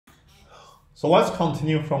So let's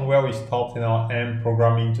continue from where we stopped in our M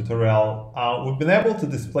programming tutorial. We've been able to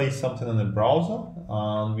display something on the browser,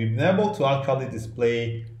 and we've been able to actually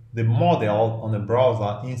display the model on the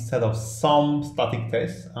browser instead of some static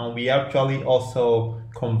text, and we actually also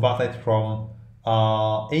converted from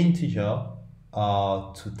integer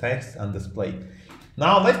to text and display.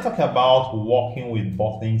 Now let's talk about working with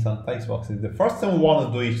buttons and text boxes. The first thing we want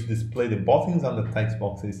to do is display the buttons and the text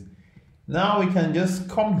boxes. Now we can just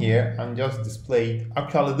come here and just display it.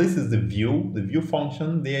 Actually, this is the view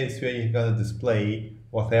function. There is where you're going to display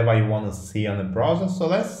whatever you want to see on the browser. So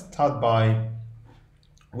let's start by,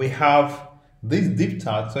 we have this div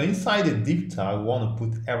tag. So inside the div tag, we want to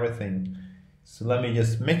put everything. So let me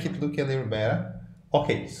just make it look a little better.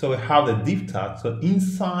 Okay, so we have the div tag. So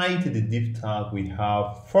inside the div tag, we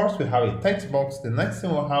have, first we have a text box. The next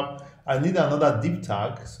thing we'll have, I need another div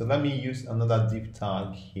tag, so let me use another div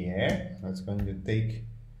tag here. That's going to take,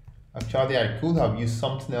 actually I could have used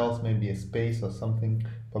something else, maybe a space or something,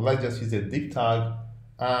 but let's just use a div tag.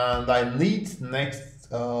 And I need next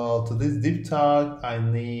to this div tag, I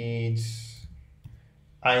need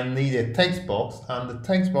a text box, and the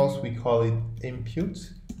text box we call it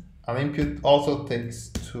input. And input also takes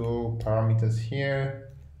two parameters here.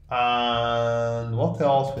 And what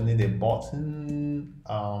else? We need a button.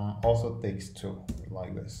 Also takes two,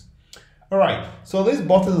 like this. All right, so this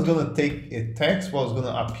button is going to take a text, what's going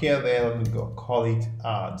to appear there. Let me go call it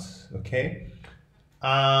add. Okay.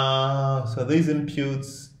 So these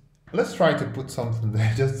inputs, let's try to put something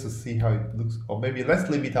there just to see how it looks, or maybe let's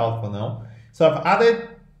leave it out for now. So I've added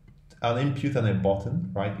an input and a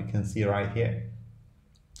button, right? You can see right here,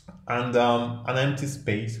 and an empty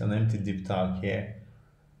space, an empty div tag here.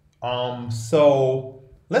 So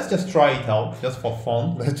let's just try it out just for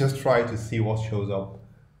fun. Let's just try to see what shows up.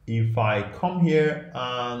 If I come here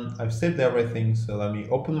and I've saved everything, so let me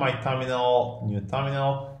open my terminal, new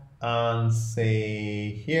terminal, and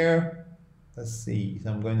say here, let's see.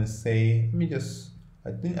 So I'm going to say, let me just,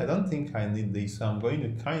 I don't think I need this, so I'm going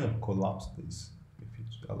to kind of collapse this if it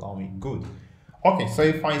allow me. Good. Okay, so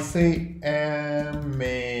if I say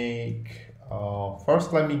make,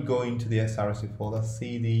 first let me go into the src folder,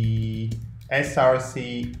 cd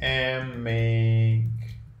src make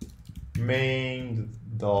main.m.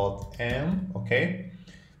 Okay,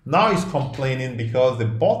 now it's complaining because the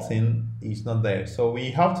button is not there, so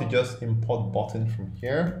we have to just import button from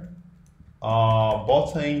here.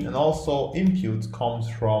 Button, and also input comes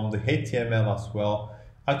from the HTML as well.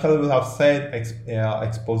 Actually, we have said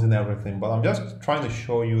exposing everything, but I'm just trying to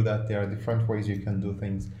show you that there are different ways you can do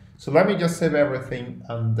things. So let me just save everything,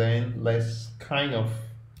 and then let's kind of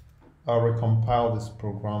recompile this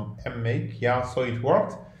program. Mmake, yeah, so it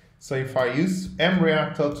worked. So if I use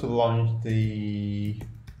mreactor to launch the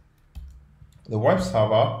web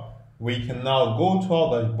server, we can now go to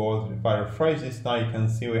our dashboard. If I refresh this now, you can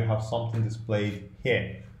see we have something displayed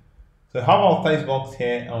here. So we have our text box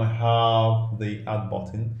here, and we have the add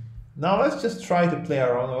button. Now let's just try to play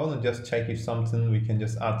around. I want to just check if something, we can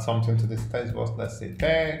just add something to this text box. Let's say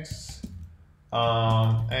text,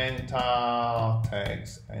 enter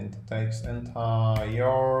text, enter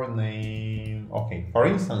your name. Okay, for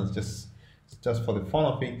instance, just for the fun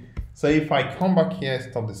of it. So if I come back here,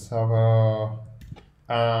 stop the server,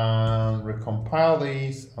 and recompile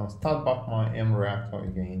this, and start back my mreactor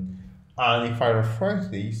again, and if I refresh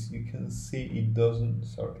this, you can see it doesn't,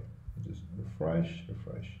 sorry, just refresh.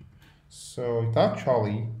 So it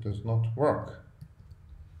actually does not work.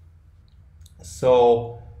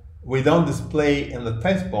 So we don't display in the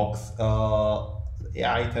text box the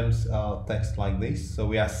items text like this. So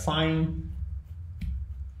we assign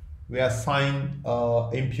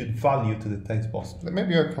input value to the text box.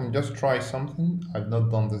 Maybe I can just try something. I've not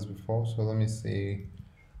done this before, so let me see.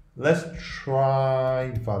 Let's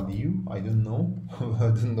try value. I don't know. I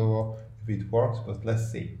don't know if it works, but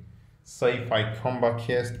let's see. So if I come back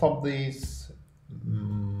here, stop this,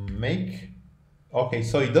 make. Okay,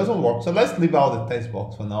 so it doesn't work. So let's leave out the text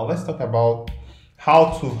box for now. Let's talk about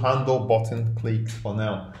how to handle button clicks for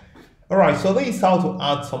now. All right, so this is how to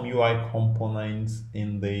add some UI components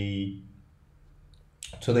in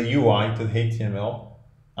to the UI, to the HTML.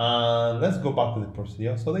 And let's go back to the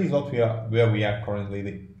procedure. So this is what where we are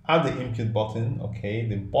currently. Add the input button. Okay,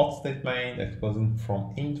 the import statement exposing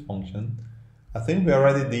from int function. I think we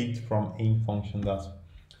already did from int function. That's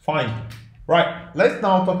fine. Right, let's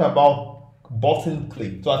now talk about button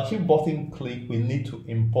click. To achieve button click, we need to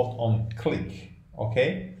import on click.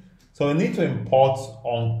 Okay, so we need to import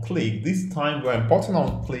on click. This time we're importing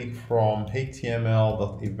on click from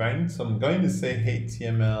html.events. So I'm going to say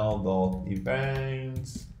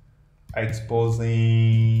html.events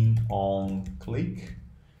exposing on click.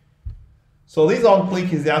 So this on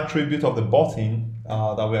click is the attribute of the button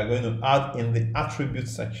that we are going to add in the attribute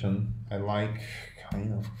section. I like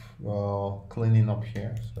kind of cleaning up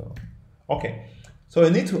here. So okay, so we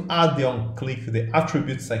need to add the on click to the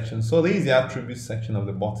attribute section. So this is the attribute section of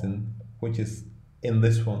the button, which is in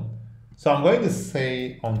this one. So I'm going to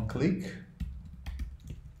say on click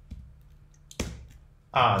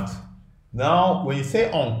add. Now when you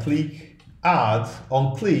say on click add,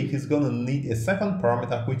 on click is going to need a second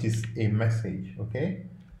parameter, which is a message. Okay,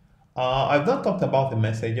 I've not talked about the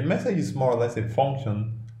message. A message is more or less a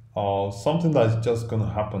function or something that's just going to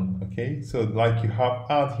happen. Okay, so like you have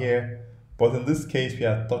add here, but in this case we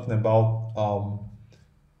are talking about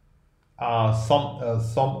some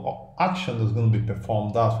action that's going to be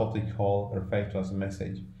performed. That's what we call referred to as a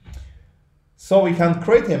message. So we can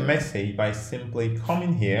create a message by simply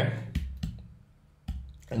coming here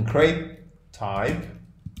and create type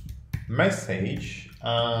message,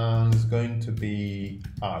 and it's going to be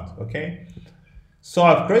add. Okay, so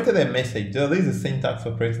I've created a message. This is the syntax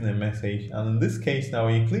for creating a message, and in this case now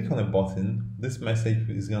when you click on a button, this message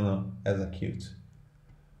is gonna execute.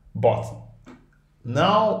 But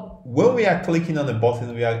now when we are clicking on the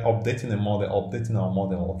button, we are updating the model, updating our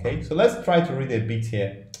model. Okay, so let's try to read a bit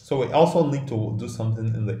here. So we also need to do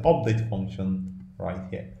something in the update function right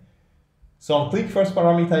here. So on click first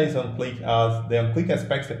parameter is on click as the on click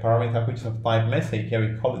expects the parameter which is of type message. Here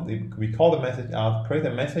we call the message as create a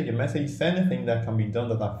message. A message is anything that can be done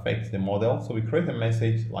that affects the model. So we create a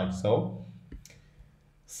message like so.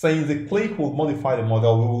 Since the click will modify the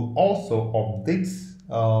model, we will also update,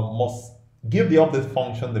 must give the update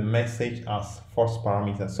function the message as first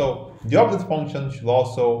parameter. So the update function should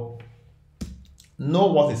also know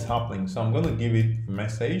what is happening. So I'm going to give it a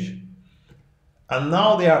message. And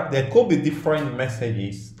now there could be different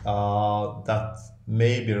messages that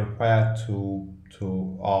may be required to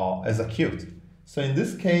execute. So in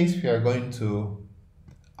this case, we are going to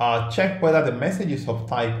check whether the message is of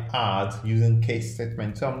type add using case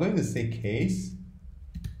statement. So I'm going to say case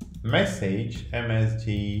message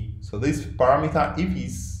msg. So this parameter, if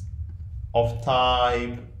it's of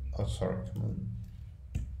type,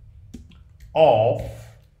 of,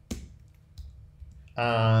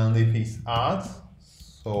 and if it's add,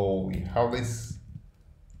 so we have this.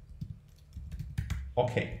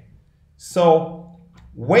 Okay, so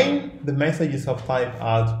when the message is of type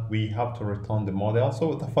add, we have to return the model.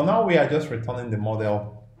 So for now we are just returning the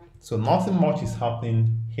model, so nothing much is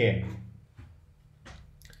happening here.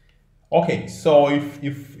 Okay, so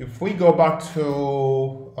if we go back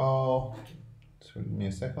to give me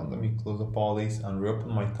a second, let me close up all this and reopen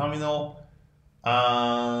my terminal.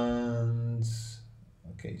 And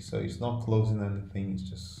okay, so it's not closing anything, it's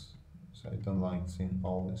just, so I don't like seeing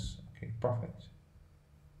all this. Okay, perfect.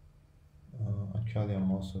 Actually,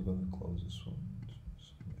 I'm also going to close this one.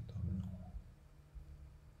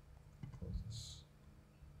 Close this.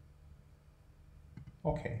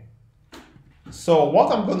 Okay. So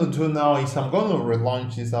what I'm going to do now is I'm going to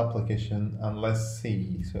relaunch this application, and let's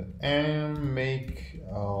see. So make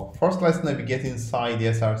first let's navigate inside the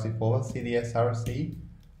SRC folder. Let's see the SRC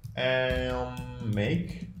and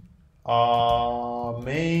make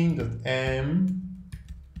main.m,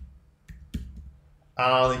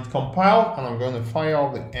 and it compiled, and I'm going to fire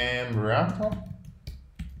up the m reactor,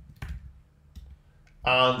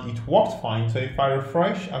 and it worked fine. So if I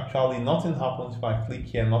refresh, actually nothing happens. If I click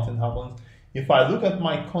here, nothing happens. If I look at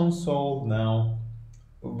my console now,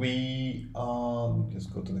 we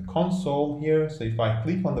just go to the console here. So if I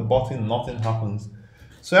click on the button, nothing happens.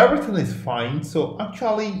 So everything is fine. So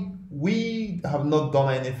actually, we have not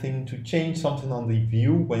done anything to change something on the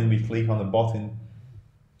view when we click on the button.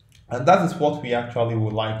 And that is what we actually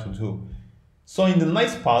would like to do. So in the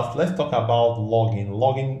next part, let's talk about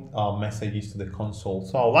logging messages to the console.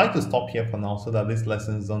 So I'd like to stop here for now so that these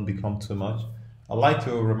lessons don't become too much. I'd like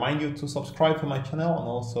to remind you to subscribe to my channel, and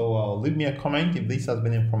also leave me a comment if this has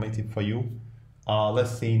been informative for you.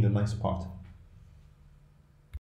 Let's see in the next part.